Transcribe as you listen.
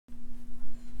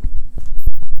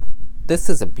This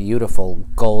is a beautiful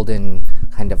golden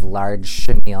kind of large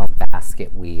chenille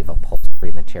basket weave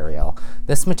upholstery material.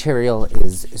 This material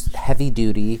is heavy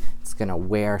duty. It's going to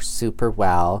wear super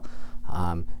well.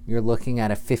 You're looking at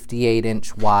a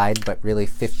 58-inch wide, but really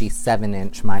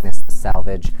 57-inch minus the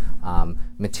salvage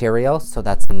material, so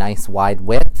that's a nice wide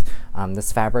width.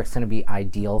 This fabric's going to be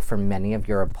ideal for many of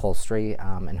your upholstery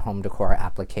and home decor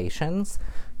applications.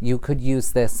 You could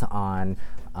use this on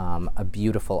a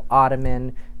beautiful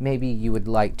ottoman. Maybe you would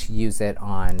like to use it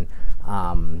on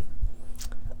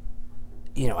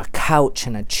you know, a couch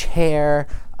and a chair,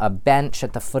 a bench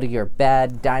at the foot of your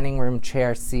bed, dining room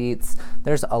chair seats.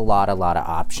 There's a lot of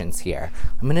options here.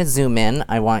 I'm going to zoom in.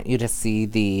 I want you to see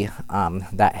the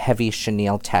that heavy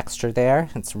chenille texture there.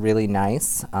 It's really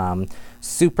nice.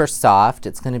 Super soft.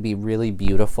 It's going to be really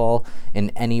beautiful in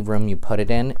any room you put it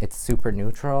in. It's super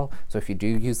neutral, so if you do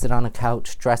use it on a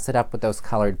couch, dress it up with those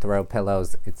colored throw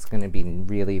pillows. It's going to be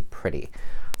really pretty.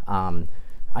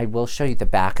 I will show you the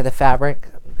back of the fabric.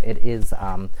 It is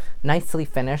nicely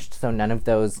finished, so none of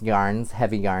those yarns,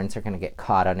 heavy yarns, are going to get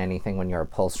caught on anything when you're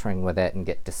upholstering with it and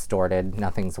get distorted.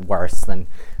 Nothing's worse than,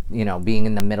 you know, being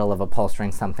in the middle of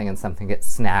upholstering something and something gets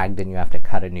snagged and you have to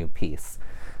cut a new piece.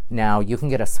 Now you can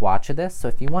get a swatch of this, so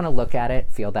if you want to look at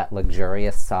it, feel that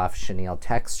luxurious soft chenille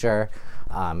texture,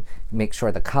 make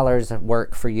sure the colors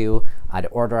work for you, I'd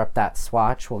order up that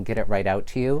swatch. We'll get it right out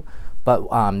to you.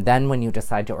 But then when you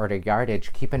decide to order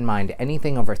yardage, keep in mind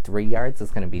anything over 3 yards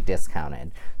is going to be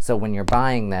discounted. So when you're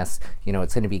buying this, you know,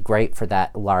 it's going to be great for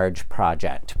that large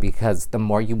project, because the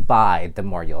more you buy, the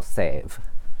more you'll save.